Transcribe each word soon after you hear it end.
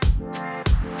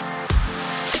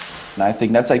And I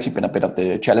think that's actually been a bit of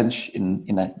the challenge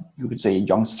in a, you could say, a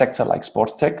young sector like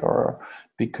sports tech, or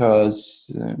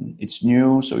because it's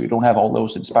new, so you don't have all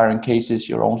those inspiring cases,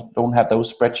 don't have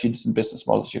those spreadsheets and business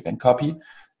models you can copy.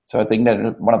 So I think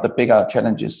that one of the bigger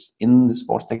challenges in the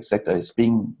sports tech sector is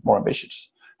being more ambitious,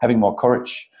 having more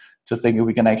courage to think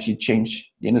we can actually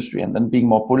change the industry, and then being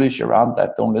more bullish around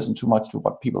that. Don't listen too much to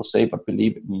what people say, but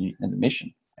believe in the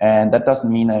mission. And that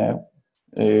doesn't mean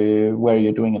where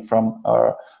you're doing it from,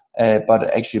 or but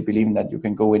actually believing that you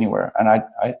can go anywhere. And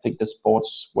I think the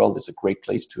sports world is a great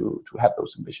place to have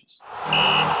those ambitions.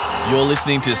 You're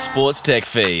listening to Sports Tech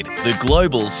Feed, the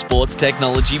global sports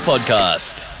technology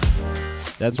podcast.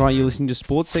 That's right, you're listening to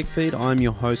Sports Tech Feed. I'm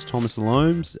your host, Thomas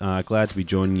Loams. Glad to be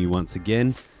joining you once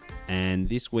again. And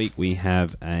this week we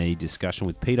have a discussion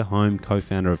with Peter Home,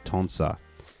 co-founder of Tonsa.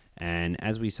 And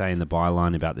as we say in the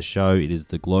byline about the show, it is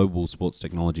the global sports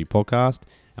technology podcast,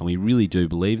 and we really do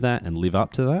believe that and live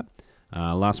up to that.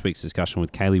 Last week's discussion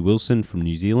with Kaylee Wilson from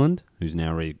New Zealand, who's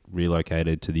now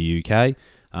relocated to the UK.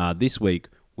 This week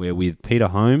we're with Peter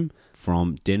Home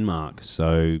from Denmark.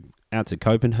 So out to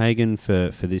Copenhagen for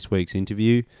this week's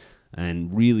interview,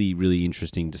 and really, really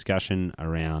interesting discussion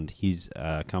around his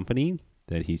company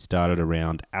that he started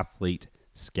around athlete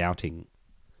scouting.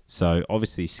 So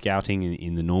obviously scouting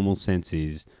in the normal sense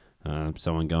is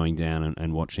someone going down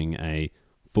and watching a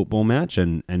football match,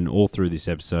 and all through this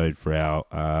episode for our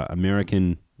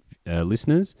American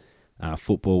listeners,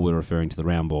 football, we're referring to the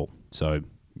round ball. So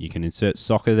you can insert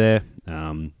soccer there.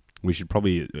 We should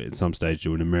probably at some stage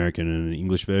do an American and an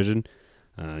English version,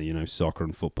 soccer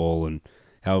and football and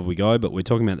however we go. But we're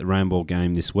talking about the round ball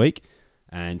game this week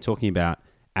and talking about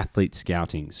athlete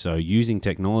scouting. So using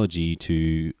technology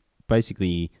to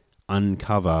basically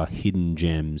uncover hidden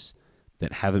gems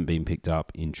that haven't been picked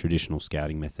up in traditional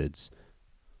scouting methods.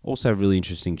 Also, a really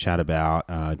interesting chat about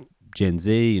Gen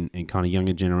Z and kind of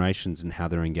younger generations and how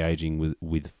they're engaging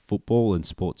with football and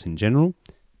sports in general,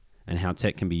 and how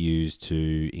tech can be used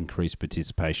to increase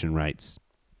participation rates.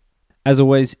 As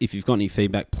always, if you've got any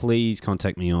feedback, please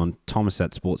contact me on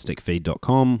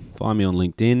thomas@sportstechfeed.com, find me on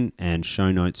LinkedIn, and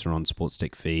show notes are on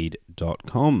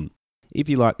sportstechfeed.com. If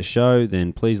you like the show,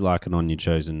 then please like it on your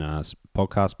chosen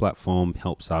podcast platform.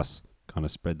 Helps us kind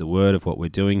of spread the word of what we're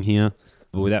doing here.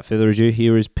 But without further ado,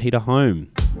 here is Peter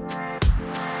Home.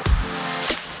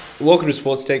 Welcome to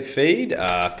Sports Tech Feed.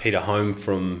 Peter Home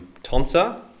from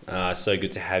Tonsa. So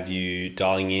good to have you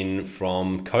dialing in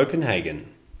from Copenhagen.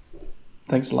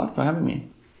 Thanks a lot for having me.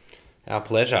 Our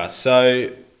pleasure. So,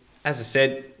 as I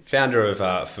said, founder of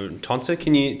Tonsa,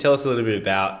 can you tell us a little bit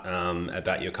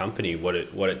about your company, what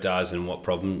it does, and what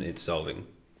problem it's solving?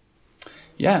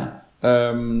 Yeah.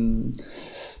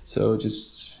 So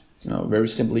just very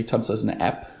simply, Tonsa is an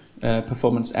app,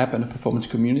 performance app, and a performance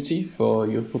community for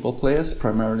youth football players,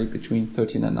 primarily between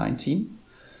 13 and 19.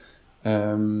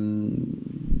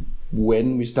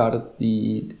 When we started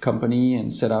the company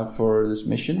and set out for this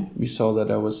mission, we saw that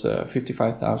there was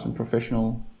 55,000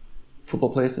 professional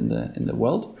football players in the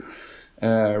world,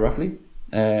 roughly,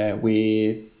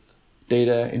 with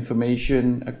data,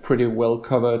 information, a pretty well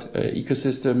covered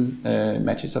ecosystem.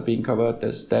 Matches are being covered.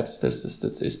 There's stats, there's the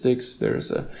statistics, there's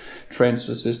a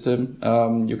transfer system.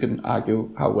 You can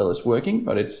argue how well it's working,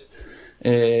 but it's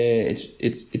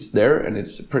there and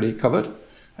it's pretty covered.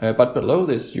 But below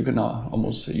this, you can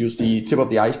almost use the tip of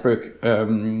the iceberg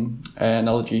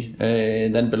analogy.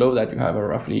 Then below that, you have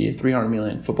roughly 300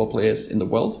 million football players in the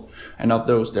world. And of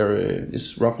those, there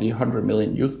is roughly 100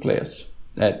 million youth players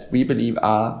that we believe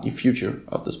are the future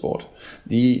of the sport.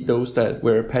 Those that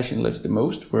where passion lives the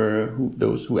most,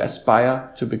 those who aspire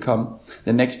to become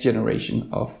the next generation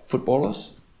of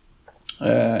footballers.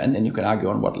 And then you can argue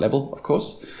on what level, of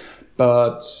course.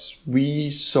 But we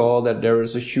saw that there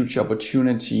is a huge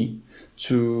opportunity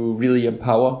to really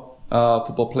empower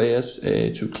football players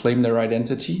to claim their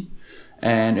identity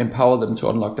and empower them to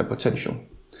unlock their potential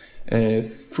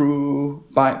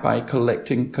by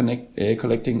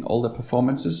collecting all the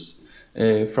performances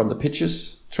from the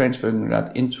pitches, transferring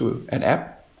that into an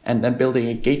app, and then building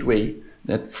a gateway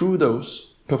that through those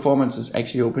performances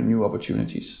actually open new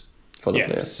opportunities for the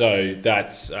players. So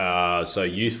that's so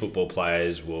youth football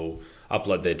players will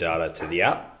upload their data to the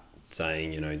app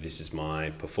saying, this is my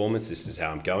performance, this is how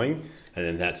I'm going, and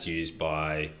then that's used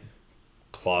by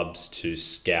clubs to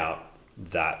scout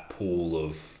that pool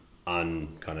of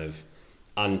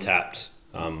untapped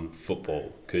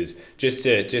football. Because just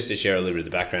to share a little bit of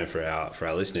the background for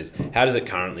our listeners, how does it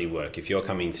currently work? If you're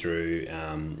coming through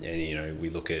and we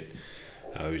look at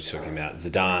we were talking about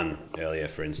Zidane earlier,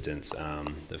 for instance,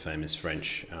 the famous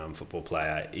French football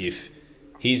player. If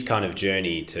his kind of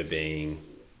journey to being,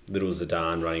 little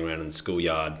Zidane running around in the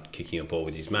schoolyard kicking a ball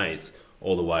with his mates,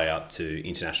 all the way up to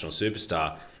international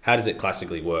superstar. How does it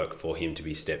classically work for him to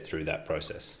be stepped through that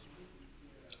process?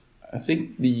 I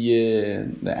think the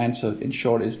answer in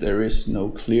short is there is no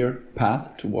clear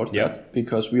path towards that,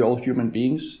 because we're all human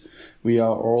beings. We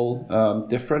are all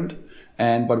different,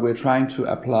 but we're trying to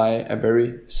apply a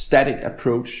very static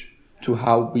approach to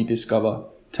how we discover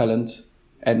talent.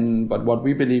 But what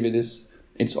we believe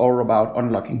it's all about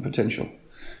unlocking potential,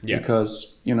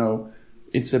 because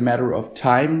it's a matter of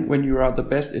time when you are the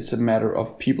best. It's a matter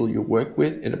of people you work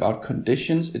with. It's about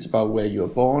conditions. It's about where you're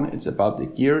born. It's about the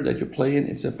gear that you play in.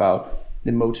 It's about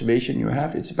the motivation you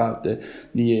have. It's about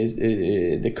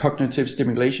the cognitive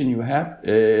stimulation you have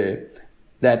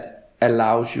that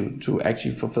allows you to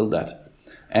actually fulfill that.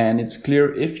 And it's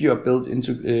clear if you are built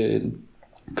into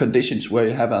conditions where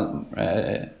you have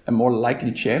a more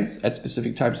likely chance at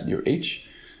specific times in your age,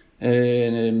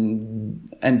 and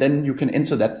then you can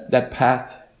enter that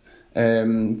path.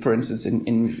 For instance,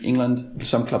 in England,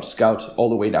 some clubs scout all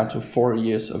the way down to 4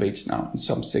 years of age now,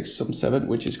 some 6, some 7,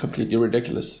 which is completely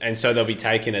ridiculous. And so they'll be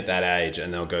taken at that age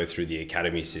and they'll go through the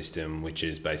academy system, which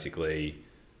is basically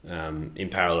in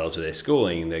parallel to their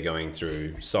schooling. They're going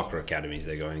through soccer academies,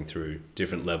 they're going through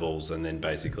different levels, and then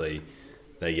basically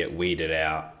they get weeded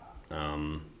out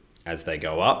as they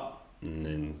go up, and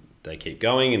then they keep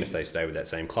going, and if they stay with that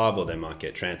same club, or they might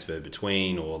get transferred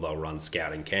between, or they'll run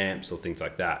scouting camps or things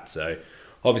like that. So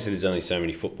obviously there's only so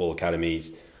many football academies,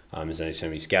 there's only so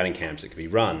many scouting camps that can be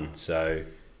run. So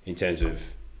in terms of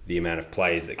the amount of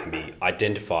players that can be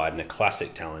identified in a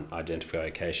classic talent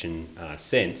identification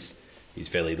sense is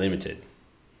fairly limited.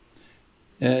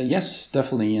 Yes,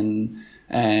 definitely.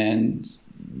 And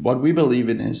what we believe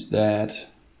in is that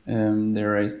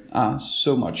there is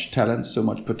so much talent, so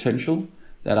much potential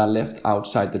that are left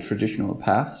outside the traditional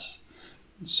paths.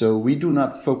 So we do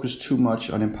not focus too much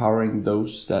on empowering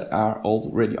those that are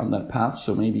already on that path.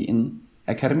 So maybe in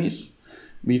academies,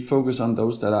 we focus on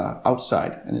those that are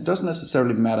outside, and it doesn't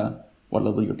necessarily matter what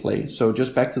level you play. So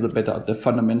just back to the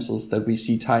fundamentals that we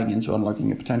see tying into unlocking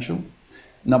your potential.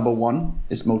 Number one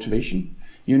is motivation.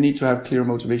 You need to have clear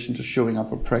motivation to showing up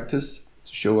for practice,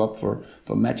 to show up for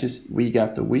matches week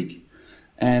after week.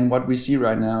 And what we see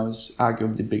right now is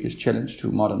arguably the biggest challenge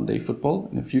to modern day football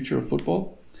and the future of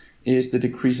football is the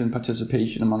decrease in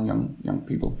participation among young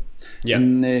people. Yeah.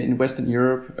 In Western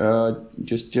Europe,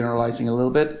 just generalizing a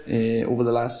little bit, over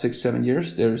the last 6-7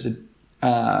 years, there's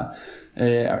around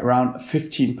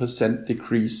 15%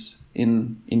 decrease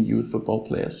in youth football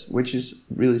players, which is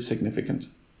really significant.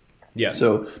 Yeah.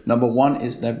 So number one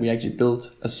is that we actually built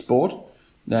a sport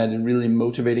that is really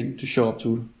motivating to show up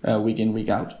to week in, week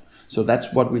out. So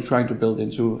that's what we're trying to build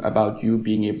into, about you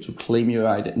being able to claim your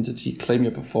identity, claim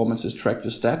your performances, track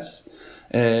your stats,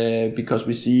 because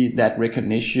we see that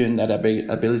recognition, that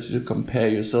ability to compare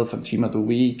yourself on team of the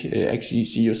week, actually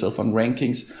see yourself on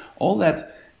rankings, all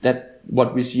that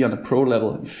what we see on a pro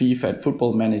level, in FIFA, and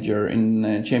Football Manager,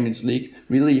 in Champions League,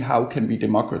 really how can we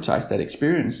democratize that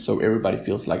experience so everybody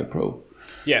feels like a pro?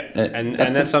 Yeah, and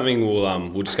that's something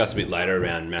we'll discuss a bit later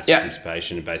around mass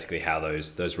participation and basically how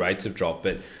those rates have dropped.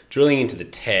 But drilling into the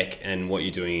tech and what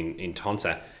you're doing in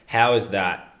Tonsa, how is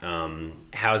that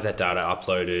data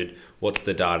uploaded? What's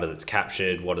the data that's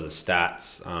captured? What are the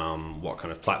stats? What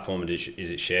kind of platform is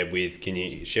it shared with? Can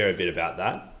you share a bit about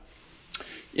that?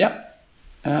 Yeah.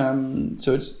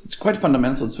 So it's quite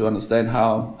fundamental to understand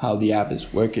how the app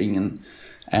is working,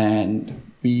 and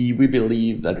we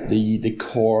believe that the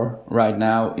core right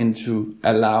now into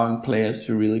allowing players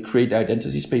to really create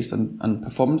identities based on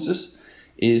performances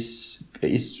is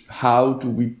how do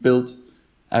we build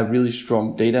a really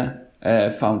strong data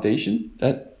foundation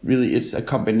that really is a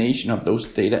combination of those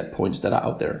data points that are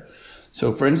out there.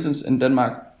 So for instance, in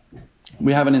Denmark,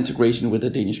 we have an integration with the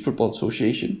Danish Football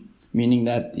Association, meaning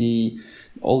that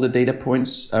all the data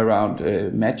points around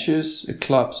matches,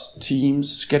 clubs,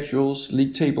 teams, schedules,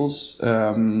 league tables,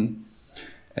 all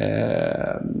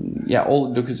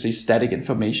you can say static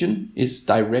information is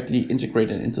directly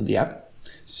integrated into the app.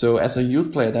 So as a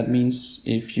youth player, that means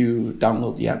if you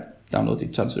download the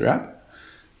Tonsa app,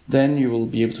 then you will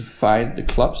be able to find the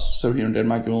clubs. So here in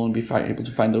Denmark, you'll only be able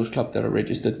to find those clubs that are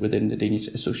registered within the Danish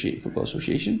Football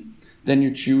Association. Then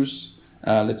you choose,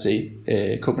 let's say,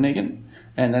 Copenhagen.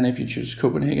 And then if you choose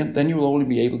Copenhagen, then you will only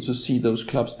be able to see those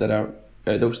clubs that are,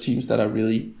 those teams that are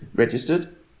really registered.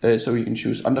 So you can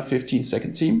choose under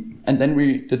 15-second team. And then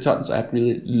the Tonsa app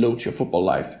really loads your football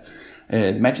live.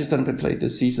 Matches that have been played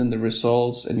this season, the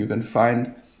results, and you can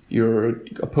find your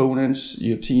opponents,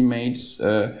 your teammates,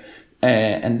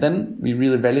 And then we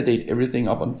really validate everything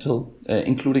up until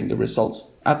including the results.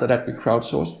 After that, we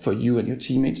crowdsource for you and your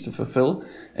teammates to fulfill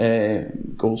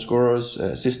goal scorers,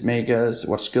 assist makers,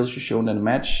 what skills you've shown in a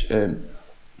match,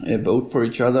 vote for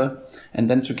each other, and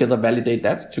then together validate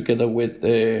that together with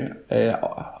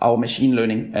our machine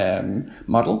learning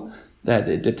model that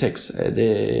it detects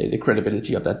the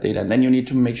credibility of that data. And then you need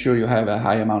to make sure you have a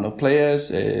high amount of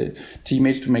players,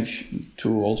 teammates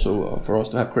to also for us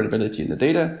to have credibility in the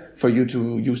data, for you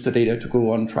to use the data to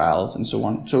go on trials and so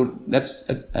on. So that's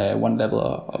one level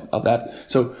of that.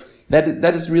 So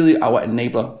that is really our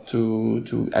enabler to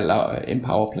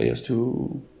empower players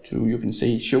to you can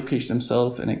say showcase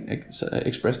themselves and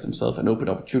express themselves and open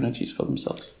opportunities for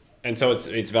themselves. And so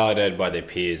it's validated by their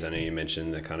peers. I know you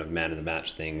mentioned the kind of man of the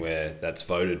match thing where that's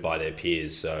voted by their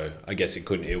peers. So I guess it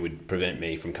would prevent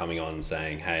me from coming on and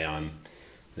saying, hey, I'm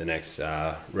the next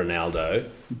Ronaldo,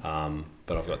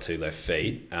 but I've got 2 left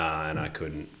feet and I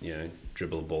couldn't,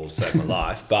 dribble a ball to save my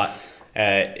life. But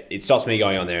it stops me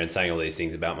going on there and saying all these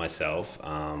things about myself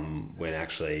when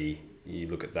actually you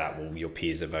look at that, well, your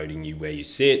peers are voting you where you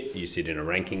sit in a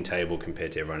ranking table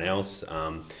compared to everyone else.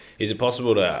 Is it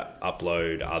possible to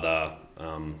upload other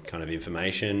kind of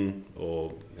information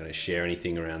or share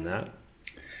anything around that?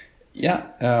 Yeah,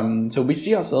 so we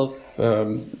see ourselves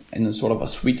in a sort of a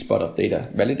sweet spot of data,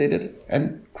 validated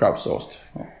and crowdsourced,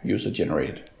 user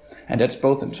generated. And that's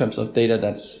both in terms of data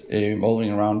that's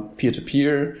evolving around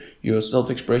peer-to-peer, your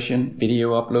self-expression,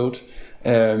 video upload,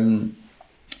 and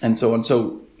so on.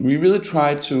 So we really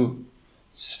try to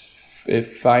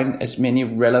find as many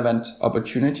relevant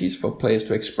opportunities for players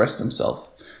to express themselves,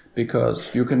 because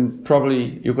you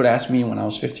could ask me when I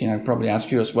was 15, I'd probably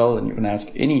ask you as well, and you can ask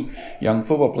any young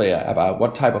football player about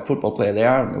what type of football player they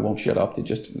are, and they won't shut up. They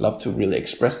just love to really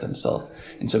express themselves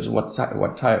in terms of what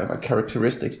type of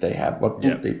characteristics they have, what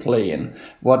group they play in,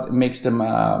 what makes them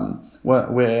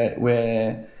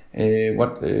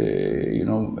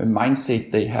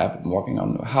mindset they have working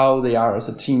on, how they are as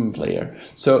a team player.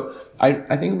 So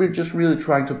I think we're just really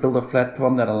trying to build a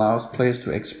platform that allows players to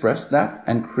express that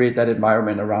and create that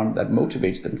environment around that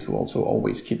motivates them to also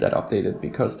always keep that updated,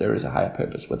 because there is a higher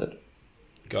purpose with it.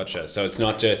 Gotcha. So it's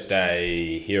not just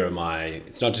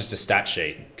it's not just a stat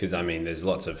sheet, because I mean there's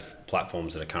lots of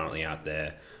platforms that are currently out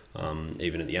there,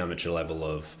 even at the amateur level,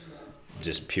 of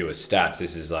just pure stats.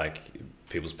 This is like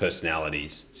people's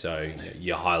personalities. So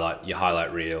your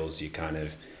highlight reels,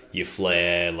 your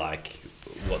flair, like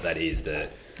what that is that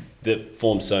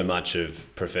forms so much of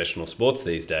professional sports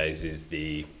these days is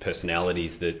the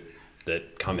personalities that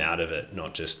come out of it,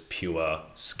 not just pure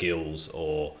skills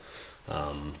or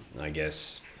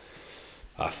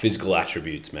physical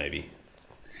attributes maybe.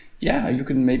 Yeah, you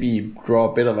can maybe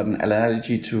draw a bit of an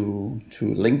analogy to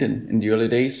LinkedIn in the early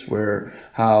days, where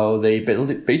how they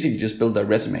basically just build their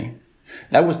resume.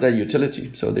 That was their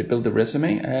utility. So they built the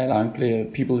resume,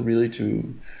 allowing people really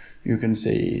to, you can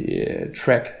say,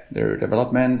 track their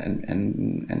development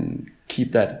and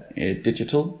keep that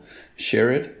digital,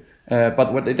 share it.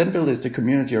 But what they then built is the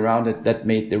community around it that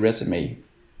made the resume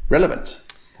relevant.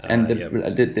 And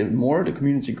the more the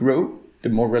community grew, the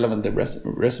more relevant the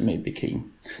resume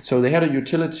became. So they had a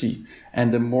utility,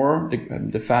 and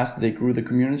the faster they grew the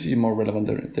community, the more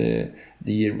relevant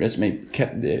the resume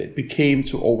became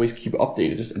to always keep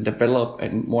updated and develop,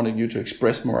 and wanted you to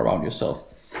express more about yourself.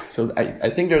 So I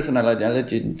think there's an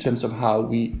analogy in terms of how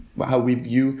we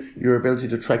view your ability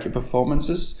to track your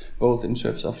performances, both in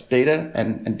terms of data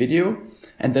and video,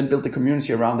 and then build the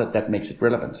community around that makes it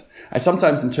relevant. I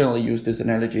sometimes internally use this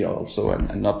analogy also,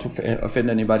 and not to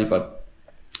offend anybody, but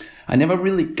I never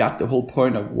really got the whole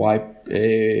point of why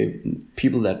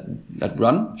people that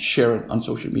run share it on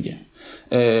social media,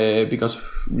 because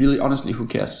really, honestly, who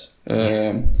cares?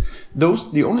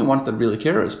 The only ones that really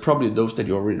care is probably those that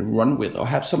you already run with or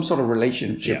have some sort of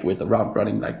relationship with around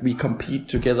running. Like, we compete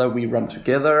together, we run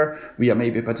together, we are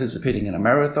maybe participating in a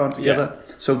marathon together.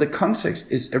 So the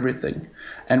context is everything.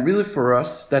 And really for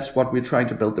us, that's what we're trying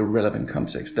to build, the relevant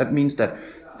context. That means that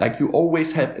you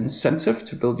always have incentive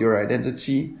to build your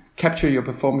identity, capture your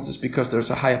performances, because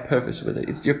there's a higher purpose with it.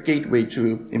 It's your gateway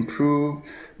to improve,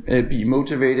 be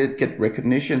motivated, get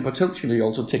recognition, potentially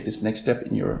also take this next step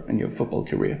in your football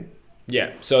career.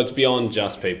 Yeah, so it's beyond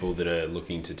just people that are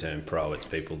looking to turn pro. It's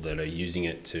people that are using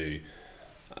it to,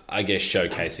 I guess,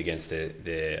 showcase against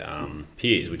their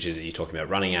peers, which is, you're talking about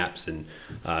running apps and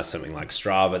something like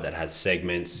Strava that has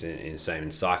segments,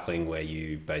 in cycling, where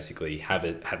you basically have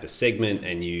a segment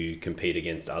and you compete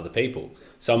against other people.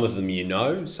 Some of them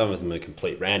some of them are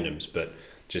complete randoms, but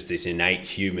just this innate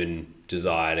human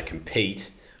desire to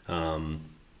compete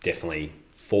definitely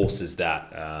forces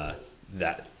that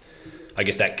I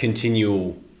guess that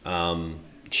continual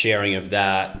sharing of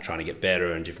that, and trying to get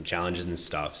better and different challenges and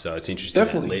stuff. So it's interesting.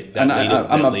 Definitely,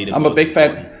 I'm a big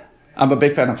fan. I'm a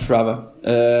big fan of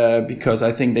Strava because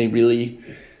I think they really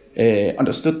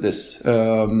understood this,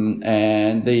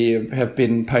 and they have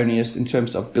been pioneers in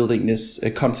terms of building this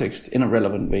context in a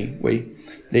relevant way.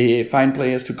 They find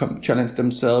players to challenge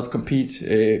themselves, compete,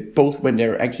 both when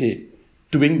they're actually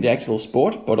doing the actual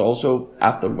sport, but also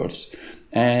afterwards.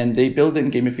 And they build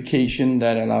in gamification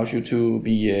that allows you to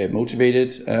be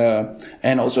motivated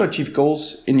and also achieve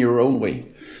goals in your own way.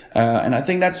 And I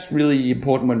think that's really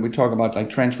important when we talk about like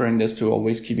transferring this to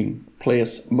always keeping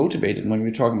players motivated when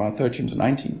we talk about 13 to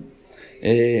 19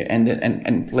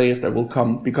 and players that will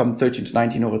become 13 to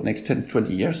 19 over the next 10 to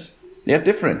 20 years. They are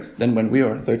different than when we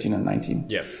were 13 and 19.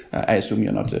 Yeah. I assume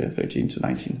you're not 13 to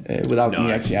 19 without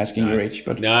me actually asking your age.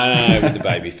 But no, with the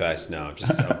baby face, no.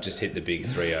 I've just hit the big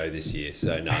 3-0 this year,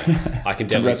 so no. I can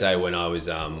definitely say when I was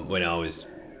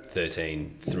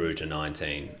 13 through to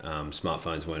 19,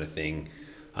 smartphones weren't a thing.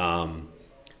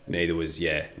 Neither was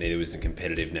the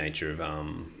competitive nature of.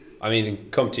 The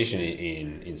competition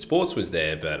in sports was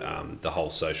there, but the whole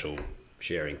social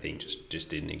sharing thing just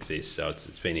didn't exist. So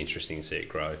it's been interesting to see it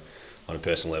grow on a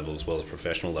personal level as well as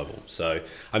professional level. So,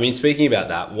 speaking about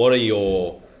that, what's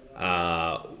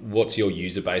your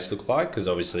user base look like? Because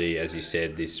obviously, as you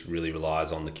said, this really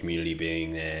relies on the community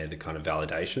being there, the kind of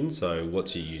validation. So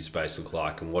what's your user base look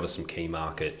like, and what are some key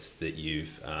markets that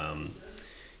you've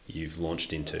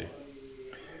launched into?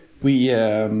 We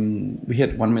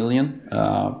hit 1 million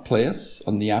players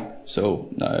on the app, so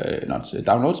not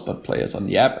downloads, but players on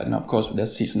the app, and of course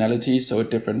there's seasonality, so it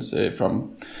differs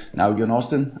from now you're in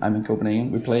Austin, I'm in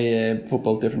Copenhagen. We play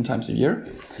football different times of year.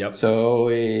 Yep. So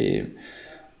we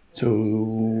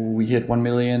hit 1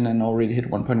 million and already hit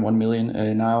 1.1 million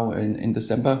now in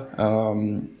December.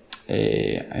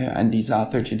 And these are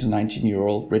 13 to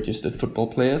 19-year-old registered football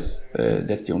players.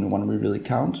 That's the only one we really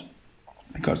count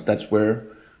because that's where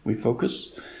we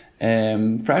focus.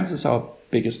 France is our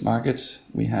biggest market.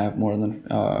 We have more than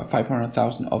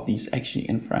 500,000 of these actually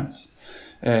in France.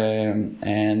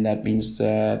 And that means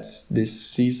that this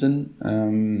season,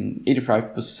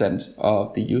 85%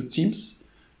 of the youth teams,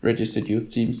 registered youth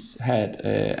teams, had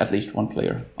at least one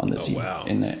player on the team. Wow.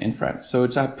 in France. So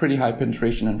it's a pretty high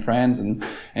penetration in France, and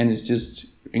it's just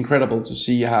incredible to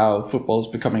see how football is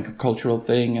becoming a cultural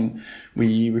thing. And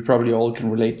we probably all can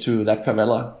relate to that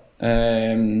favela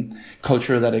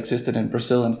culture that existed in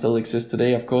Brazil and still exists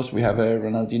today. Of course, we have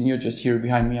Ronaldinho just here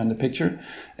behind me on the picture,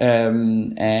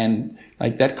 and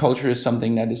like that culture is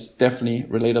something that is definitely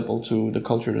relatable to the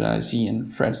culture that I see in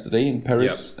France today, in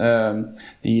Paris. Yep.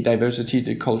 The diversity,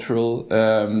 the cultural,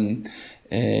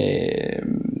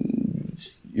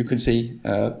 you can say,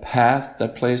 path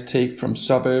that players take from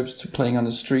suburbs to playing on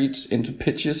the streets into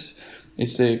pitches.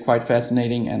 It's quite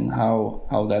fascinating, and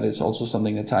how that is also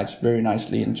something that ties very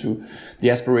nicely into the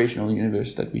aspirational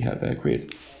universe that we have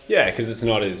created. Yeah, because it's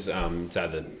not as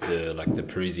the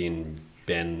Parisian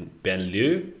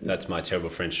banlieue. That's my terrible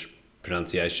French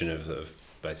pronunciation of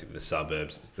basically the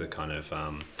suburbs. It's the kind of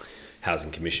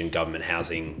housing commission, government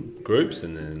housing groups,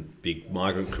 and then big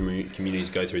migrant communities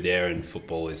go through there. And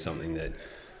football is something that.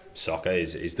 Soccer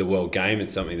is the world game.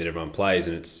 It's something that everyone plays,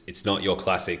 and it's not your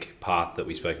classic path that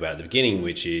we spoke about at the beginning,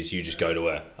 which is you just go to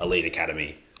a elite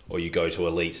academy or you go to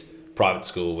elite private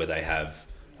school where they have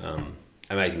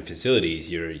amazing facilities.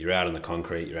 You're out on the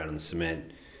concrete, you're out on the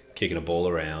cement, kicking a ball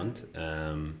around,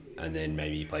 and then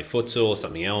maybe you play futsal or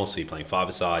something else, or you're playing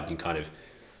five-a-side. You can kind of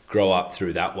grow up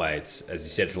through that way. It's, as you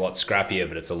said, it's a lot scrappier,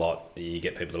 but you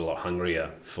get people that are a lot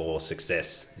hungrier for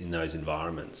success in those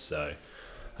environments. So.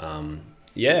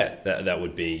 Yeah, that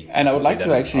would be. And I would like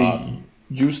to actually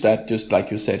use that, just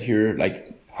like you said here,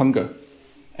 like hunger.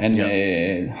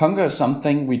 And hunger is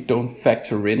something we don't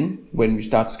factor in when we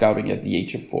start scouting at the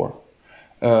age of 4.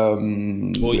 The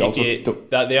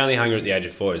only hunger at the age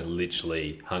of 4 is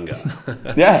literally hunger.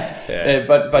 But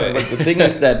the thing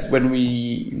is that when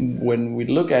we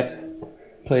look at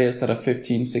players that are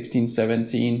 15, 16,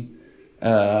 17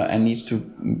 and needs to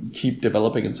keep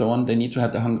developing and so on, they need to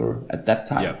have the hunger at that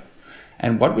time. Yep.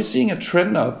 And what we're seeing a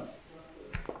trend of,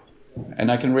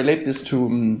 and I can relate this to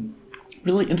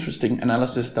really interesting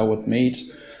analysis that was made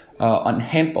on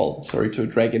handball. Sorry to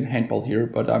drag in handball here,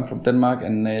 but I'm from Denmark,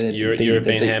 and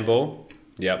European handball.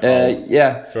 Yep.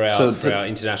 For our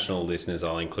international listeners,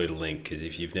 I'll include a link because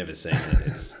if you've never seen it,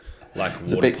 it's like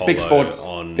water polo big sport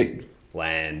on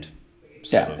land.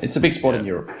 It's a big sport in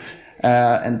Europe.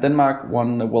 And Denmark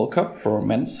won the World Cup for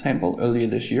men's handball earlier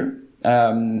this year.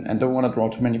 And don't want to draw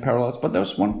too many parallels, but there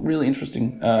was one really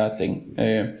interesting thing.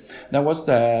 That was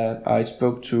that I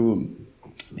spoke to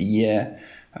the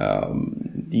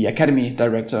academy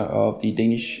director of the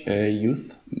Danish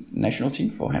youth national team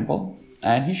for handball,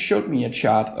 and he showed me a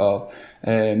chart of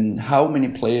how many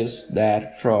players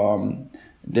that from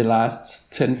the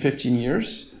last 10-15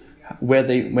 years,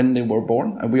 when they were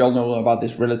born. And we all know about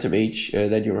this relative age,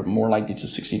 that you're more likely to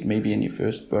succeed maybe in your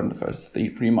first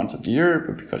 3 months of the year,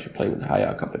 but because you play with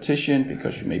higher competition,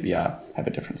 because you maybe have a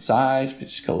different size,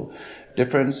 physical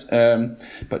difference.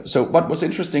 But so what was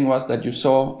interesting was that you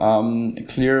saw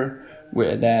clear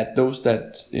where that those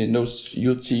that in those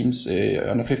youth teams,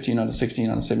 under 15, under 16,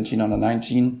 under 17, under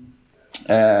 19,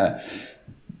 the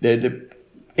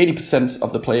 80%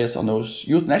 of the players on those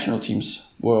youth national teams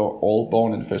were all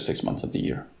born in the first 6 months of the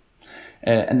year.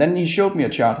 And then he showed me a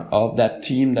chart of that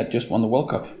team that just won the World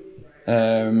Cup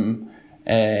in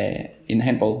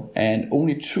handball, and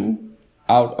only 2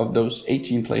 out of those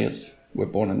 18 players were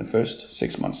born in the first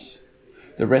 6 months.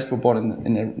 The rest were born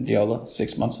in the other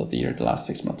 6 months of the year, the last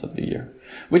 6 months of the year,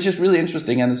 which is really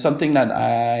interesting, and it's something that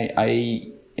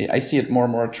I see it more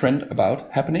and more a trend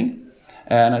about happening,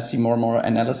 and I see more and more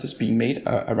analysis being made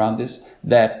around this,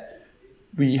 that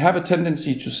we have a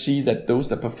tendency to see that those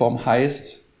that perform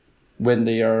highest when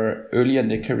they are early in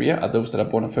their career are those that are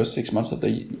born in the first 6 months of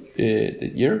the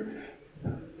year,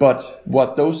 but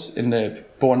what those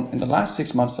born in the last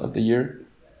 6 months of the year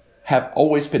have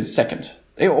always been second.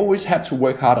 They always had to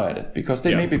work harder at it because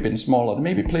they maybe been smaller. They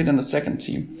maybe played in the second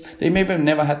team. They maybe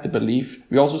never had the belief.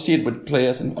 We also see it with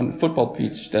players on the football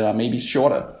pitch that are maybe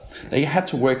shorter. They had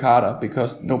to work harder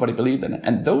because nobody believed in it.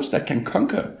 And those that can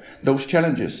conquer those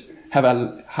challenges have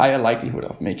a higher likelihood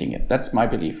of making it. That's my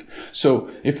belief. So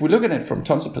if we look at it from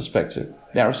Tonsa perspective,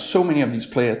 there are so many of these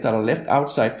players that are left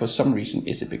outside for some reason.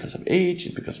 Is it because of age?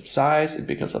 Is it because of size? Is it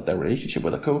because of their relationship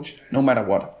with a coach? No matter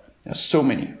what. There's so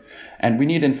many. And we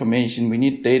need information, we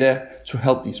need data to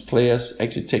help these players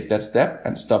actually take that step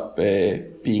and stop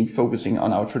focusing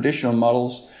on our traditional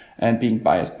models and being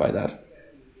biased by that.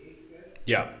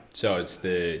 Yeah, so it's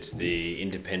the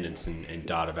independence and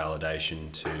data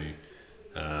validation to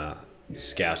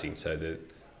scouting. So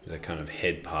the kind of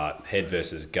head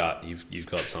versus gut, you've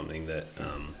got something that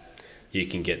you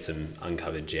can get some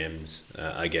uncovered gems,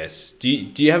 I guess. Do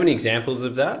you have any examples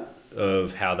of that,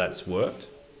 of how that's worked?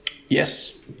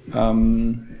 Yes.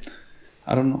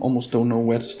 I almost don't know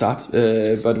where to start.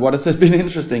 But what has been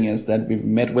interesting is that we've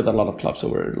met with a lot of clubs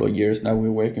over years. Now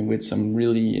we're working with some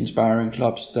really inspiring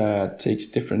clubs that takes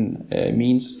different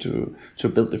means to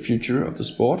build the future of the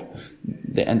sport.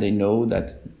 And they know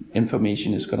that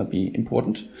information is going to be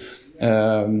important.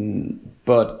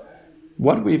 But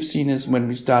what we've seen is when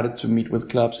we started to meet with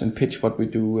clubs and pitch what we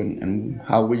do and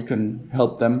how we can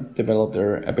help them develop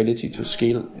their ability to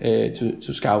scale,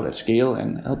 to scout at scale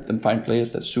and help them find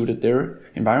players that suited their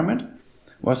environment,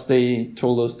 was they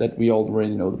told us that we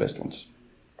already know the best ones.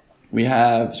 We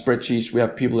have spreadsheets, we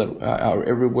have people that are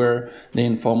everywhere. They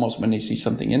inform us when they see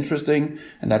something interesting,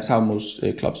 and that's how most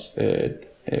clubs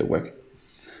work.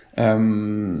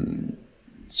 And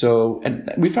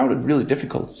we found it really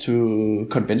difficult to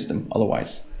convince them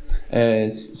otherwise.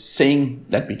 Saying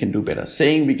that we can do better,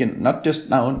 saying we can not just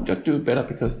do it better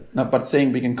but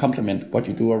saying we can complement what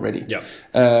you do already,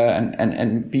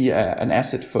 and be an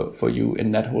asset for you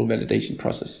in that whole validation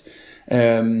process.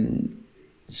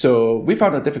 So we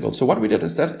found it difficult. So what we did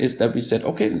instead is that we said,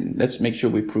 okay, let's make sure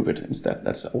we prove it instead.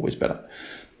 That's always better.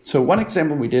 So one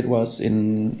example we did was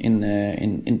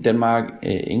in Denmark,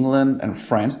 England, and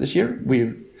France this year.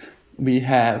 We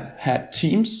have had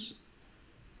teams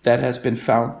that has been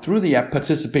found through the app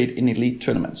participate in elite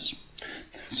tournaments.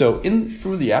 So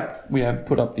through the app, we have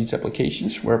put up these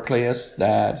applications where players,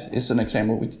 that is an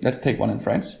example. Let's take one in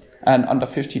France, an under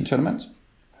 15 tournament.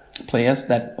 Players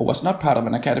that was not part of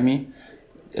an academy,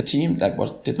 a team that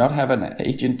did not have an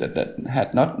agent, that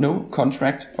had no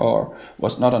contract or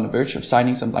was not on the verge of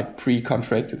signing some like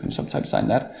pre-contract. You can sometimes sign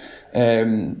that.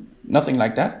 Nothing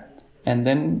like that. And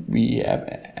then we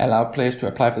allowed players to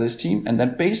apply for this team. And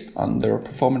then based on their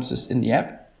performances in the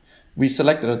app, we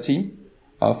selected a team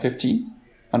of 15,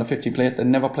 under 15 players that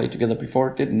never played together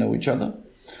before, didn't know each other.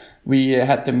 We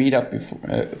had the meetup before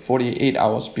 48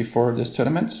 hours before this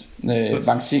tournament.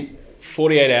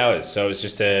 48 hours, so it was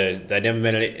just they never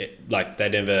met they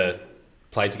never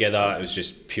played together. It was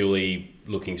just purely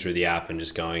looking through the app and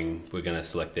just going, we're going to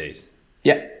select these.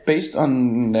 Yeah, based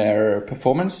on their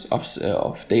performance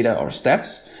of data or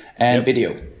stats and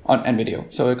video.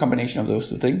 So a combination of those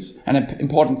two things. And an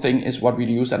important thing is what we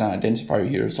use as an identifier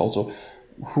here is also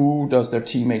who does their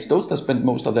teammates, those that spend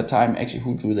most of their time, actually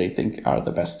who do they think are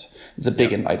the best? It's a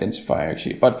big identifier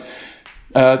actually. But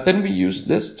then we used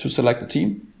this to select the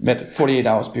team, met 48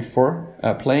 hours before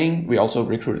playing. We also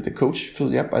recruited the coach,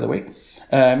 Phil Yap, by the way.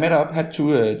 Met up, had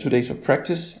 2 days of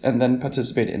practice, and then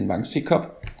participated in Vangsi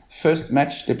Cup. First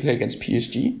match, they play against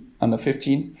PSG, under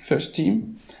 15, first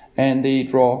team, and they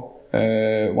draw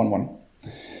 1-1.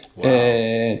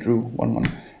 Wow. Drew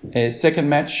 1-1. Second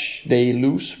match, they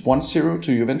lose 1-0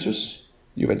 to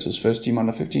Juventus first team,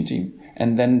 under 15 team,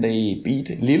 and then they beat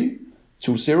Lille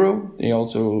 2-0. They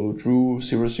also drew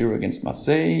 0-0 against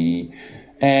Marseille,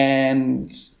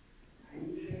 and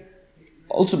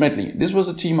ultimately, this was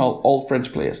a team of all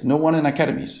French players, no one in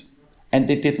academies. And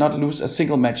they did not lose a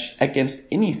single match against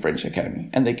any French academy.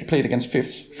 And they played against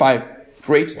 5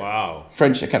 great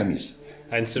French academies.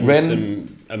 And some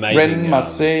amazing... Rennes,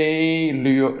 Marseille,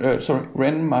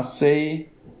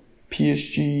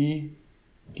 PSG,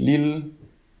 Lille.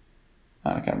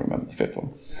 I can't remember the fifth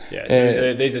one. Yeah,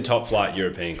 so these are top flight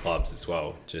European clubs as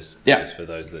well. Just for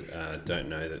those that don't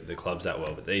know the clubs that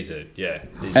well, but these are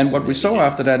and what we saw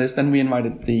after that is then we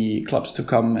invited the clubs to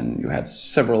come, and you had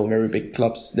several very big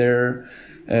clubs there,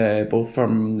 both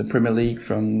from the Premier League,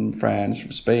 from France,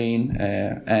 from Spain,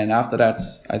 and after that,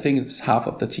 I think it's half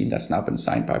of the team that's now been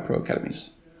signed by pro academies.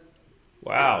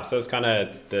 Wow! So it's kind of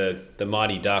the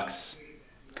Mighty Ducks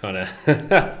kind of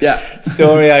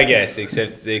story, I guess,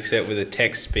 except with a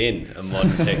tech spin, a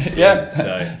modern tech spin.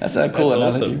 So that's a cool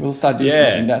analogy. Awesome. We'll start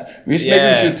using that. Maybe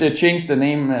we should change the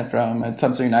name from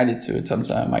Tunsa United to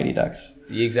Tunsa Mighty Ducks.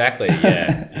 Exactly.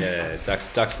 Yeah.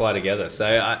 Ducks fly together.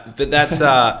 So, but that's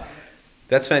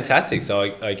fantastic.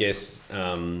 So I guess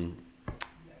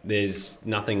there's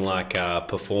nothing like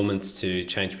performance to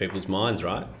change people's minds,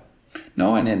 right?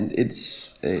 No, and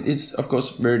it's of course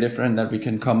very different that we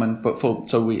can come and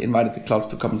so we invited the clubs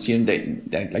to come and see, and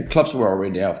they like clubs were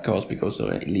already there, of course, because of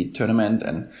an elite tournament,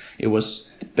 and it was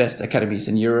the best academies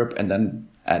in Europe, and then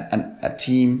a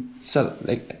team, so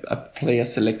like a player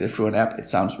selected through an app. It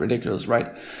sounds ridiculous, right?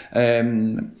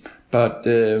 But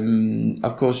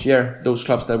of course, those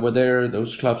clubs that were there,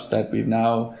 those clubs that we've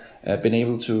now been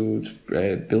able to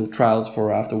build trials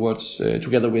for afterwards,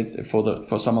 together with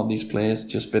for some of these players,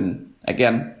 just been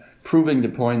again proving the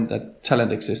point that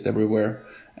talent exists everywhere,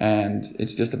 and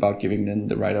it's just about giving them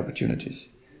the right opportunities.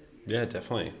 Yeah,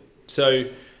 definitely. So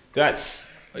that's,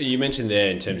 you mentioned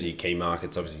there in terms of your key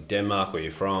markets, obviously Denmark, where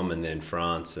you're from, and then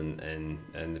France and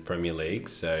the Premier League,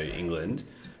 so England,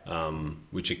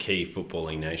 which are key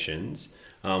footballing nations.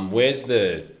 Where's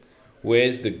the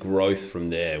growth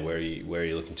from there? Where are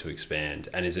you looking to expand?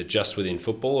 And is it just within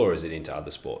football, or is it into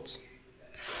other sports?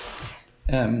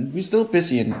 We're still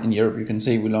busy in Europe. You can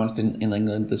say we launched in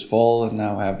England this fall and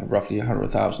now have roughly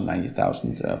 100,000,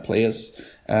 90,000 players.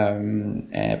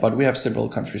 But we have several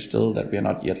countries still that we are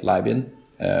not yet live in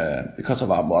because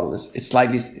of our model. It's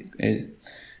slightly,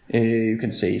 you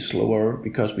can say, slower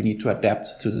because we need to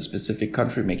adapt to the specific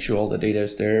country, make sure all the data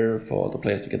is there for the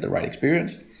players to get the right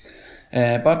experience.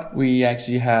 But we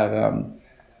actually have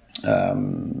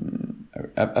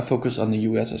a focus on the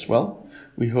US as well.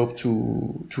 We hope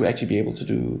to actually be able to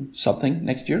do something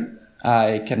next year.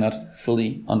 I cannot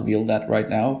fully unveil that right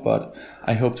now, but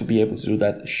I hope to be able to do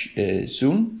that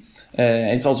soon.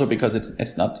 It's also because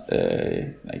it's not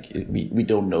we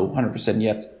don't know 100%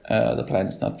 yet. The plan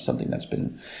is not something that's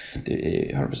been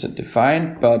 100%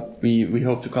 defined, but we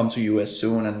hope to come to US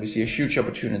soon, and we see a huge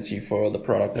opportunity for the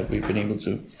product that we've been able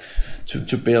to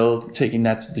build, taking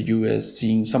that to the US,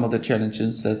 seeing some of the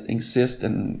challenges that exist,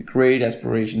 and great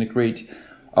aspiration, a great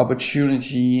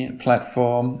opportunity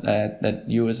platform that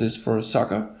US is for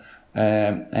soccer.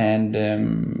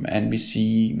 And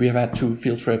we have had 3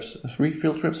 field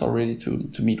trips already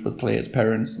to meet with players,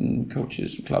 parents, and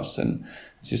coaches and clubs, and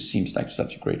it just seems like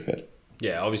such a great fit.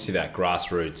 Yeah, obviously that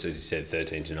grassroots, as you said,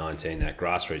 13 to 19, that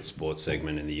grassroots sports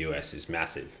segment in the US is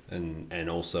massive, and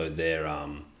also their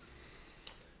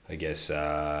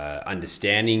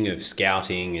understanding of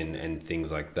scouting and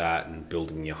things like that, and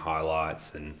building your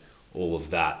highlights and all of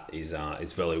that is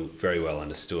very, very well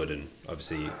understood, and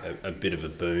obviously a bit of a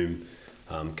boom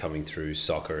coming through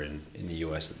soccer in the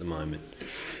US at the moment.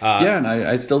 And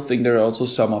I still think there are also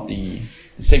some of the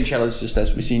same challenges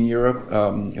as we see in Europe.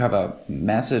 You have a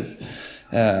massive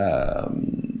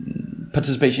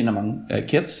participation among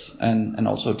kids and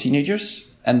also teenagers,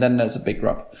 and then there's a big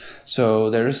drop. So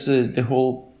there is the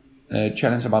whole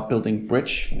challenge about building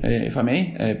bridge, if I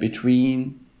may,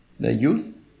 between the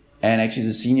youth and actually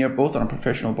the senior, both on a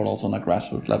professional but also on a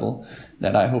grassroots level,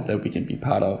 that I hope that we can be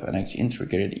part of and actually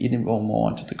integrate it even more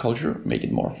into the culture, make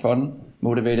it more fun,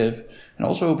 motivative, and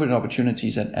also open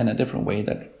opportunities and a different way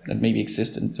that maybe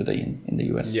existed today in the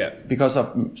US. Yeah. Because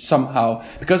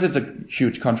it's a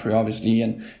huge country, obviously,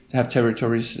 and you have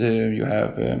territories, you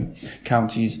have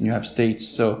counties, and you have states,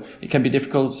 so it can be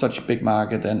difficult, such a big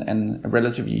market and a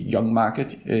relatively young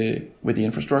market with the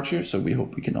infrastructure. So we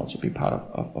hope we can also be part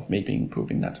of maybe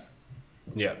improving that.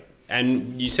 Yeah.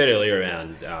 And you said earlier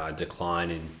around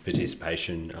decline in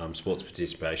participation, sports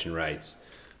participation rates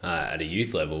at a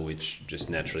youth level, which just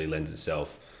naturally lends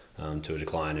itself to a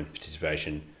decline in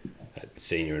participation at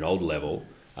senior and older level.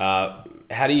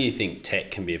 How do you think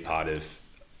tech can be a part of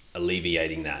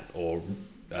alleviating that or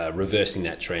reversing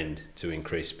that trend to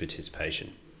increase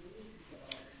participation?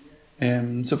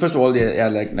 So first of all,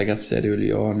 like I said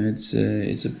earlier on, it's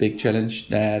a big challenge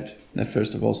that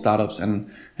first of all startups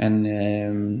and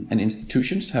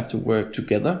institutions have to work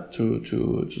together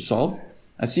to solve.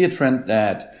 I see a trend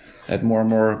that more and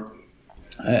more,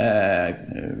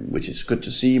 which is good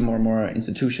to see, more and more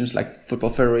institutions like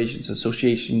football federations,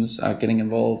 associations are getting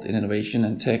involved in innovation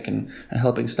and tech and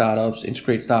helping startups,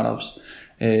 integrate startups.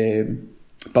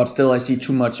 But still, I see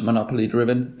too much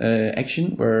monopoly-driven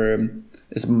action where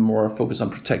it's more focused on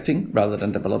protecting rather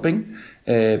than developing,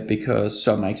 because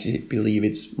some actually believe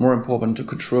it's more important to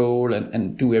control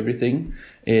and do everything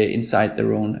inside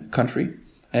their own country.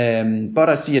 But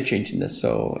I see a change in this,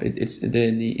 so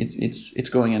it's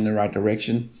going in the right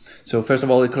direction. So first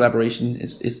of all, the collaboration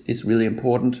is really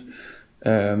important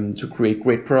to create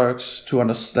great products, to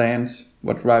understand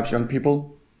what drives young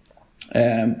people,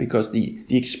 because the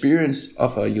experience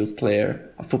of a youth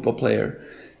player, a football player,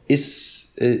 is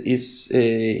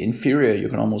inferior, you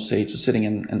can almost say, to sitting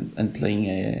and playing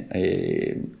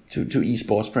to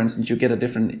esports. For instance, you get a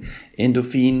different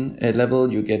endorphin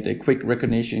level, you get a quick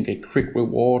recognition, you get quick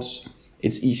rewards.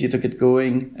 It's easier to get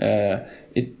going.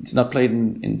 It's not played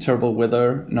in terrible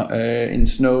weather, in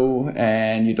snow,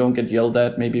 and you don't get yelled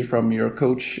at maybe from your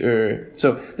coach.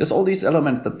 So there's all these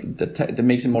elements that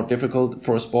makes it more difficult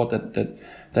for a sport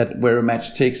that where a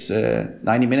match takes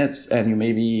 90 minutes and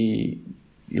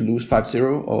you lose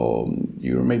 5-0, or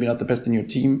you're maybe not the best in your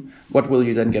team. What will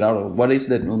you then get out of it? What is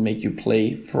that will make you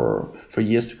play for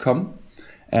years to come?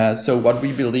 So what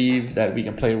we believe that we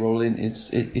can play a role in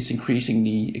is increasing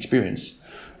the experience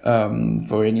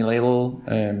for any level.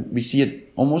 We see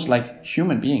it almost like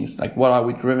human beings. Like, what are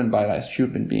we driven by as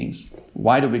human beings?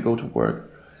 Why do we go to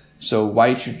work? So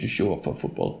why should you show up for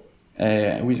football?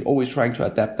 We're always trying to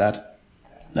adapt that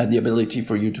the ability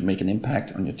for you to make an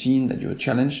impact on your team, that you're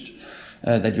challenged,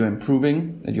 that you're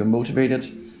improving, that you're motivated,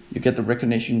 you get the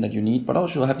recognition that you need, but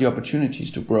also have the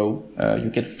opportunities to grow. You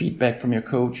get feedback from your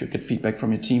coach, you get feedback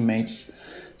from your teammates.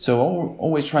 So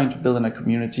always trying to build in a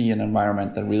community and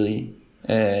environment that really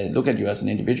look at you as an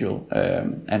individual,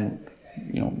 and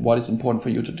what is important for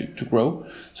you to grow.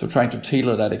 So trying to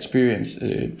tailor that experience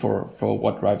for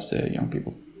what drives young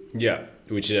people. Yeah,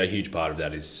 which is a huge part of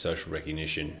that is social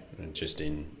recognition, and just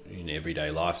in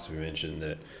everyday life, as we mentioned,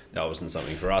 that wasn't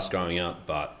something for us growing up,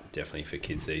 but definitely for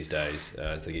kids these days.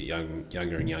 As they get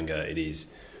younger and younger, it is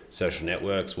social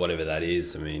networks, whatever that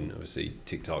is. I mean, obviously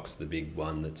TikTok's the big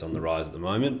one that's on the rise at the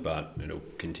moment, but it'll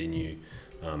continue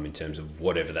in terms of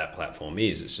whatever that platform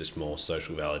is. It's just more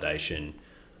social validation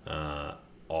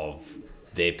of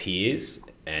their peers,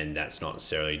 and that's not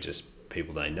necessarily just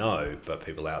people they know, but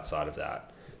people outside of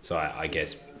that. So I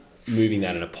guess moving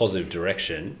that in a positive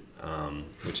direction,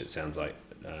 which it sounds like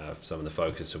some of the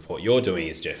focus of what you're doing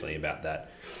is definitely about that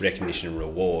recognition and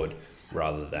reward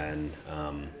rather than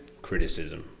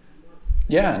criticism.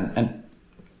 Yeah, and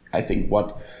I think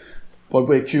what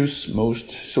we accuse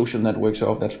most social networks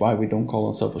of, that's why we don't call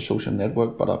ourselves a social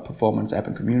network but a performance app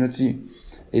and community,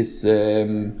 is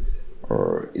a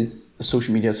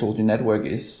social media social network,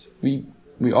 is we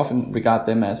often regard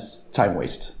them as time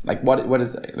waste. Like, what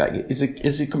is like? Is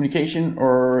it communication,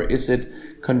 or is it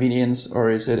convenience, or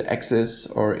is it access,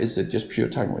 or is it just pure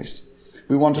time waste?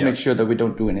 We want to make sure that we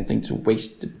don't do anything to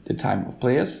waste the time of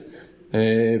players,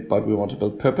 but we want to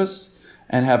build purpose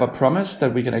and have a promise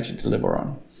that we can actually deliver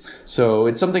on. So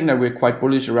it's something that we're quite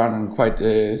bullish around and quite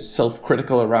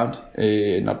self-critical around,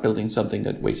 not building something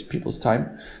that wastes people's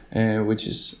time, which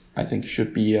is, I think,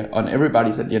 should be on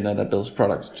everybody's agenda that builds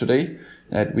products today,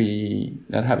 that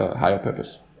have a higher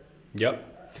purpose.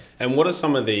 Yep. And what are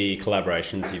some of the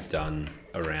collaborations you've done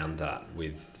around that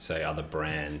with, say, other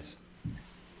brands?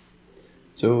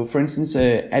 So, for instance,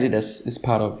 Adidas is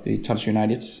part of the Tons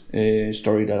United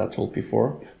story that I told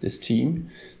before, this team.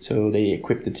 So they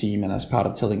equipped the team, and as part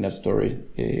of telling that story,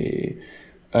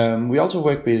 We also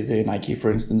work with Nike,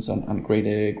 for instance, on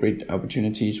great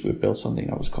opportunities. We built something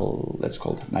that's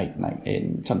called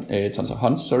Tons of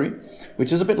Hunts,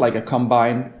 which is a bit like a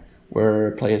combine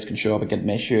where players can show up and get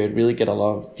measured, really get a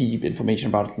lot of deep information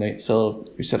about themselves.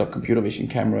 We set up computer vision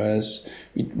cameras.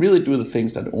 We really do the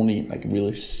things that only like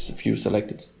really few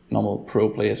selected normal pro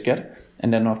players get.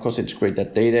 And then of course integrate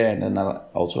that data, and then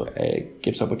that also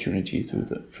gives opportunity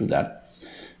through that.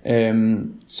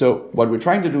 So what we're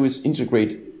trying to do is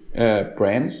integrate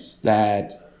brands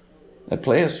that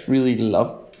players really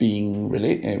love being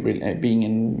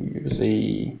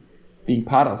being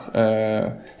part of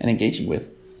and engaging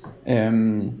with.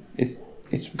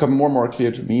 It's become more and more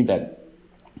clear to me that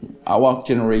our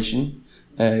generation,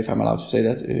 if I'm allowed to say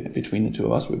that, between the two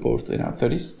of us, we're both in our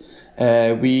 30s.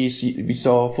 We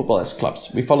saw football as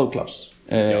clubs. We follow clubs.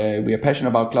 We are passionate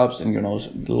about clubs, and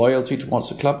the loyalty towards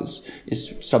the club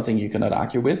is something you cannot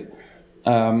argue with.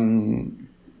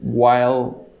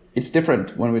 While it's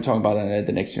different when we're talking about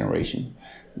the next generation,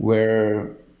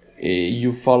 where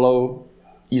you follow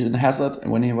Eden Hazard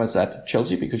when he was at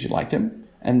Chelsea because you liked him,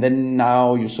 and then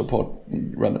now you support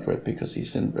Real Madrid because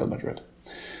he's in Real Madrid.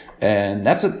 And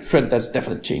that's a trend that's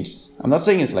definitely changed. I'm not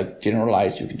saying it's like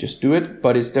generalized, you can just do it,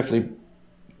 but it's definitely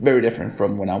very different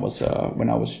from when I was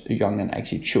young and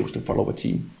actually chose to follow a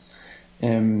team.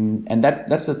 And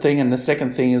that's the thing. And the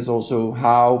second thing is also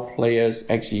how players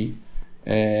actually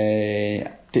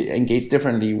engage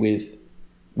differently with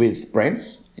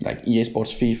brands like EA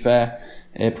Sports, FIFA,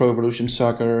 Pro Evolution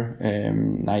Soccer,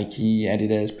 Nike,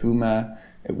 Adidas, Puma,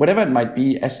 whatever it might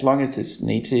be, as long as it's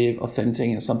native, authentic,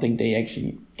 and something they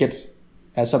actually get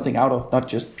something out of, not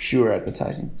just pure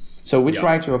advertising. So we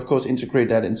try to, of course, integrate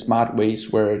that in smart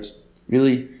ways where it's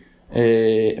really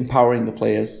empowering the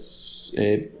players.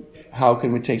 How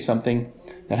can we take something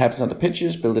that happens on the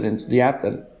pitches, build it into the app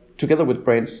that together with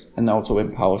brands, and also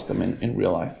empowers them in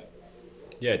real life?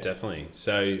 Yeah, definitely.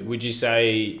 So would you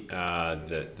say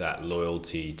that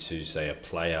loyalty to, say, a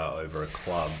player over a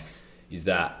club, is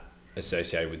that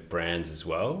associated with brands as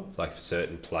well? Like if a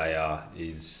certain player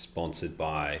is sponsored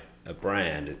by a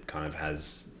brand, it kind of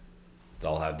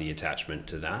they'll have the attachment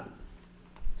to that?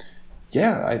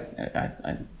 Yeah,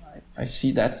 I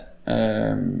see that.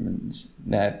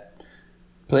 That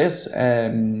players,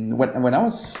 when I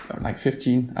was like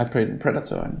 15, I played in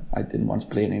Predator, and I didn't want to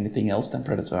play in anything else than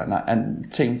Predator.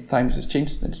 And times has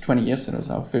changed. It's 20 years since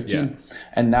I was 15,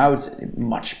 and now it's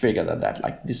much bigger than that.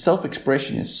 Like the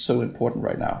self-expression is so important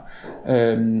right now.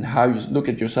 How you look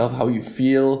at yourself, how you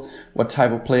feel, what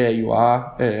type of player you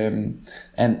are, and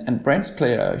brands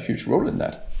play a huge role in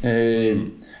that.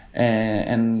 And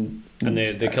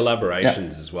the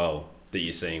collaborations as well that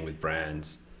you're seeing with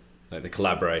brands. Like the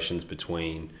collaborations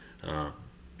between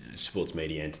sports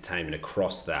media, entertainment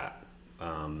across that,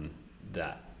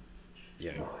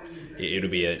 it'll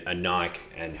be a Nike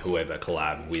and whoever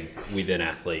collab with an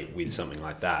athlete with something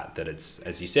like that. That it's,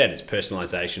 as you said, it's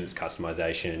personalization, it's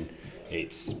customization,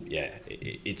 it's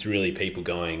really people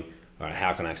going, all right,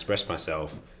 how can I express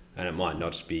myself? And it might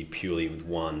not just be purely with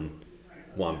one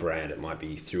brand. It might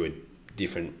be through a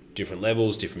different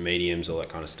levels, different mediums, all that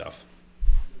kind of stuff.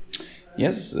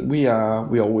 Yes, we are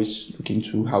always looking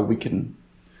to how we can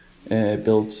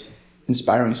build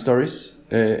inspiring stories,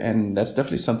 and that's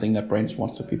definitely something that brands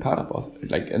want to be part of.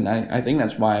 And I think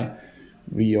that's why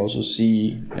we also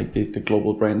see like the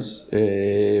global brands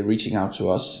reaching out to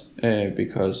us,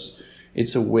 because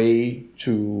it's a way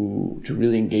to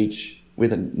really engage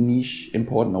with a niche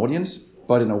important audience,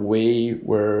 but in a way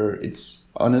where it's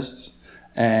honest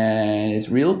and it's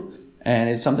real, and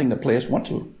it's something that players want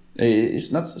to.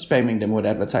 It's not spamming them with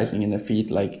advertising in the feed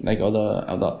like other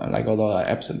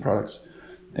apps and products.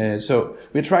 So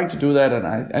we're trying to do that, and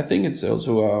I think it's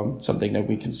also something that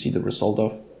we can see the result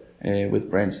of with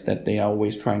brands, that they are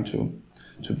always trying to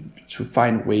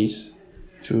find ways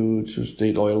to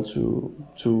stay loyal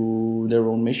to their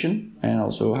own mission, and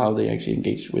also how they actually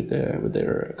engage with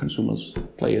their consumers,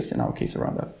 players in our case,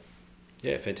 around that.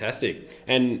 Yeah, fantastic.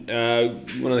 And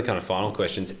one of the kind of final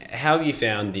questions, how have you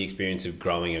found the experience of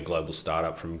growing a global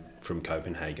startup from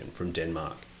Copenhagen, from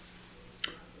Denmark?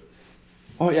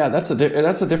 Oh yeah, that's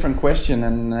a different question,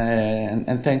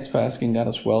 and thanks for asking that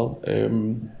as well.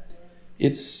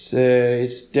 It's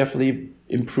definitely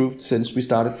improved since we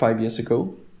started 5 years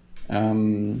ago.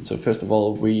 So first of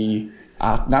all, we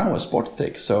are now a sports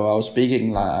tech. So I was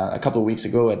speaking a couple of weeks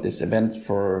ago at this event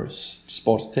for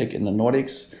sports tech in the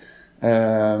Nordics.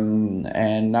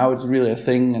 And now it's really a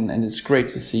thing, and it's great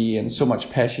to see, and so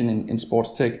much passion in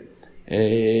sports tech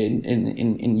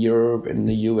in Europe, in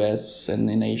the US, and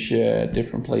in Asia,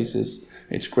 different places.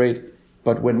 It's great.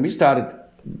 But when we started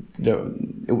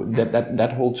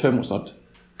that whole term was not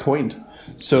coined.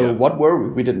 So Yeah. what were we?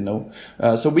 We didn't know.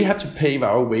 So we had to pave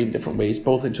our way in different ways,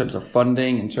 both in terms of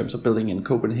funding, in terms of building in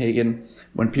Copenhagen.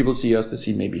 When people see us, they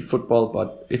see maybe football,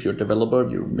 but if you're a developer,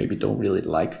 you maybe don't really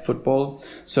like football.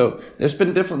 So there's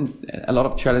been a lot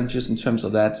of challenges in terms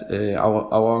of that.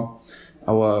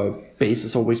 Our base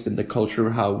has always been the culture,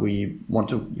 how we want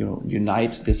to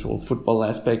unite this whole football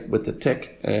aspect with the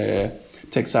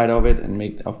tech side of it, and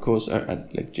make, of course, our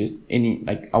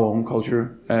own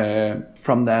culture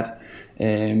from that,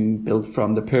 built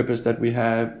from the purpose that we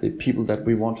have, the people that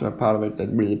we want to have part of it, that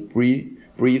really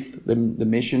breathe the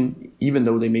mission. Even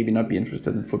though they maybe not be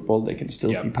interested in football, they can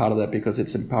still be part of that because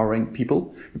it's empowering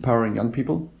young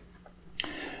people.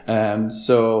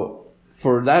 So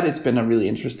for that, it's been a really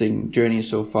interesting journey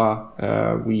so far.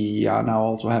 We are now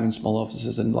also having small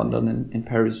offices in London, in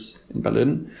Paris, in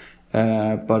Berlin.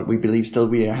 But we believe still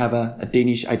we have a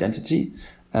Danish identity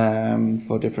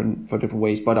for different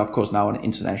ways. But of course now an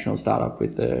international startup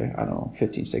with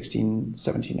 15, 16,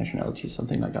 17 nationalities,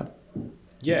 something like that.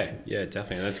 Yeah,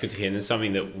 definitely. That's good to hear. And there's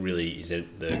something that really is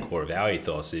at the core of our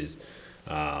ethos is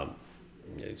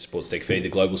Sports Tech Feed, the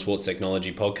global sports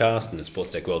technology podcast, and the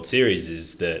Sports Tech World Series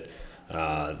is that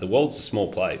the world's a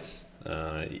small place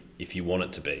if you want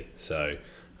it to be. So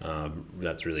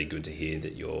that's really good to hear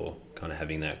that you're kind of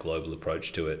having that global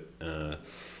approach to it.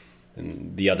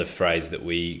 And the other phrase that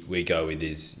we go with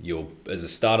is, as a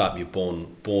startup, you're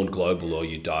born global or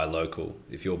you die local.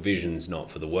 If your vision's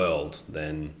not for the world,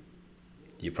 then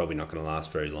you're probably not going to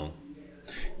last very long.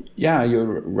 Yeah,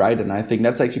 you're right, and I think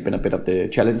that's actually been a bit of the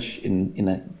challenge in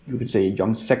a, you could say, a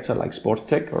young sector like sports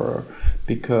tech, or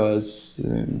because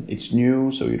it's new,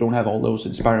 so you don't have all those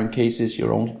inspiring cases, you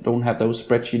don't have those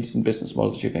spreadsheets and business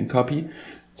models you can copy.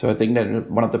 So I think that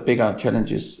one of the bigger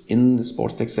challenges in the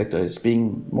sports tech sector is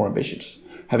being more ambitious,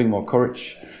 having more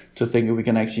courage to think we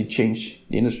can actually change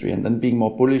the industry, and then being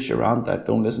more bullish around that.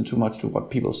 Don't listen too much to what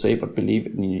people say, but believe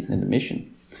in the mission.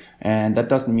 And that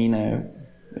doesn't mean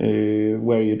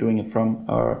where you're doing it from,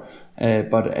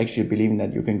 but actually believing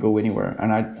that you can go anywhere.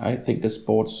 And I think the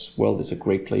sports world is a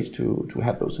great place to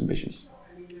have those ambitions.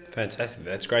 Fantastic.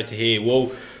 That's great to hear.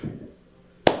 Well,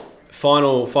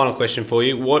 final question for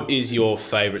you. What is your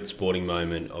favourite sporting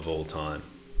moment of all time?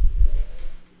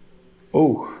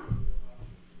 Oh,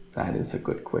 that is a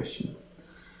good question.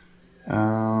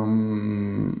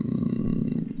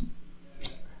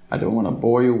 I don't want to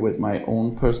bore you with my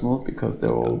own personal, because they're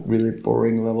all really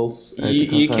boring levels.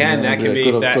 You can. That can be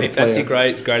if that's your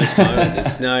greatest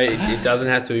moment. It doesn't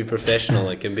have to be professional.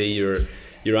 It can be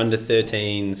your under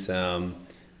 13s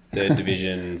third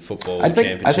division football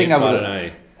championship. I think I don't know.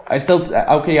 I still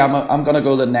I'm gonna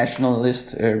go the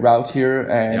nationalist route here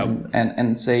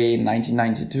and say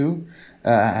 1992,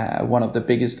 one of the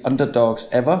biggest underdogs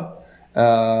ever.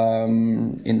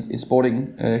 In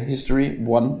sporting history,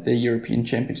 won the European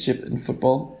Championship in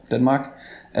football, Denmark.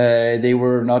 They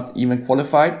were not even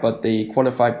qualified, but they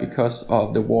qualified because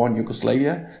of the war in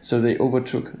Yugoslavia, so they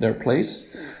overtook their place.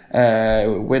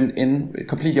 Went in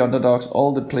completely underdogs.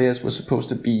 All the players were supposed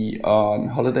to be on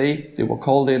holiday. They were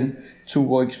called in 2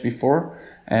 weeks before,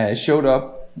 showed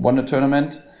up, won the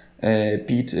tournament,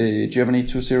 beat Germany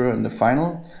 2-0 in the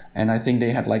final. And I think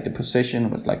they had the possession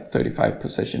was 35%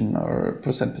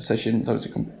 possession, so it's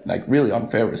a really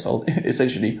unfair result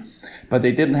essentially. But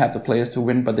they didn't have the players to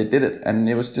win, but they did it, and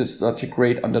it was just such a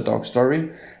great underdog story.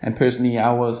 And personally,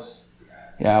 I was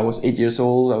 8 years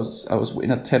old. I was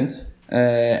in a tent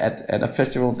at a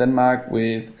festival in Denmark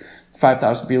with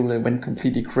 5,000 people that went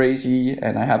completely crazy,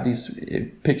 and I have these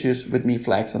pictures with me,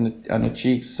 flags on the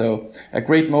cheeks. So a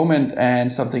great moment,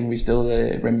 and something we still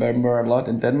remember a lot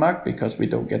in Denmark, because we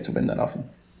don't get to win that often.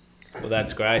 Well,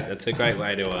 that's great. That's a great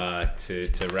way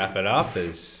to wrap it up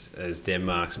as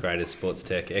Denmark's greatest sports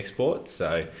tech export.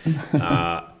 So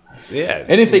yeah,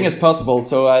 anything is possible.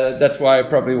 So that's why I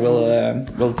probably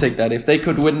will take that. If they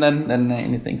could win, then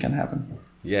anything can happen.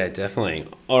 Yeah, definitely.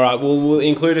 All right, well, we'll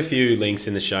include a few links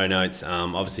in the show notes,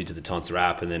 obviously to the Tonsa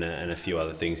app, and then a few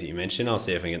other things that you mentioned. I'll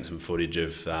see if I can get some footage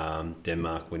of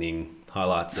Denmark winning,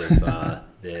 highlights of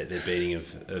their beating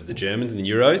of the Germans in the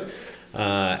Euros,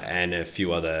 and a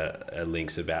few other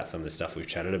links about some of the stuff we've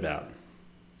chatted about.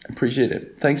 Appreciate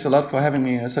it. Thanks a lot for having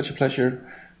me. It was such a pleasure.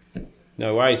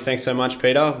 No worries. Thanks so much,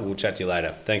 Peter. We'll chat to you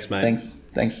later. Thanks, mate.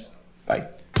 Thanks. Bye.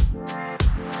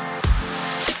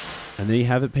 And there you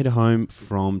have it, Peter Holm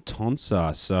from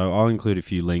Tonsa. So I'll include a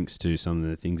few links to some of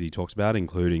the things he talks about,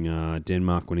 including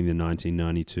Denmark winning the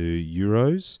 1992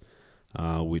 Euros,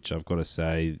 which I've got to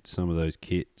say, some of those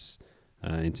kits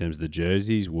in terms of the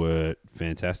jerseys were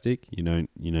fantastic. You don't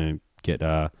get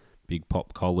big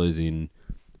pop collars in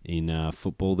in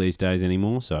football these days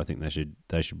anymore. So I think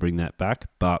they should bring that back.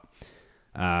 But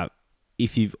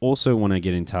if you also want to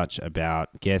get in touch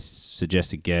about guests,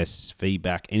 suggested guests,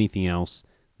 feedback, anything else,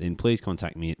 then please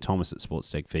contact me at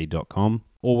thomas@sportstechfeed.com.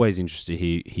 Always interested to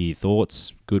hear your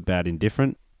thoughts, good, bad,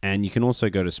 indifferent. And you can also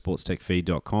go to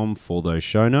sportstechfeed.com for those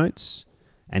show notes.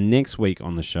 And next week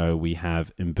on the show, we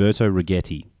have Umberto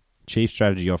Righetti, Chief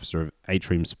Strategy Officer of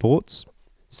Atrium Sports.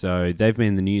 So they've been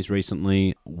in the news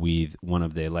recently with one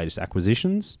of their latest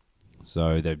acquisitions.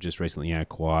 So they've just recently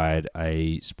acquired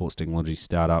a sports technology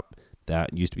startup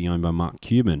that used to be owned by Mark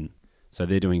Cuban. So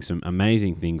they're doing some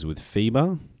amazing things with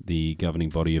FIBA, the governing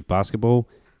body of basketball,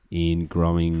 in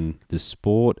growing the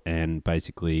sport and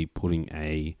basically putting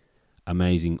a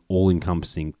amazing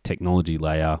all-encompassing technology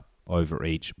layer over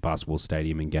each basketball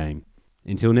stadium and game.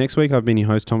 Until next week, I've been your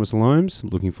host, Thomas Loams.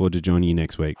 Looking forward to joining you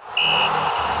next week.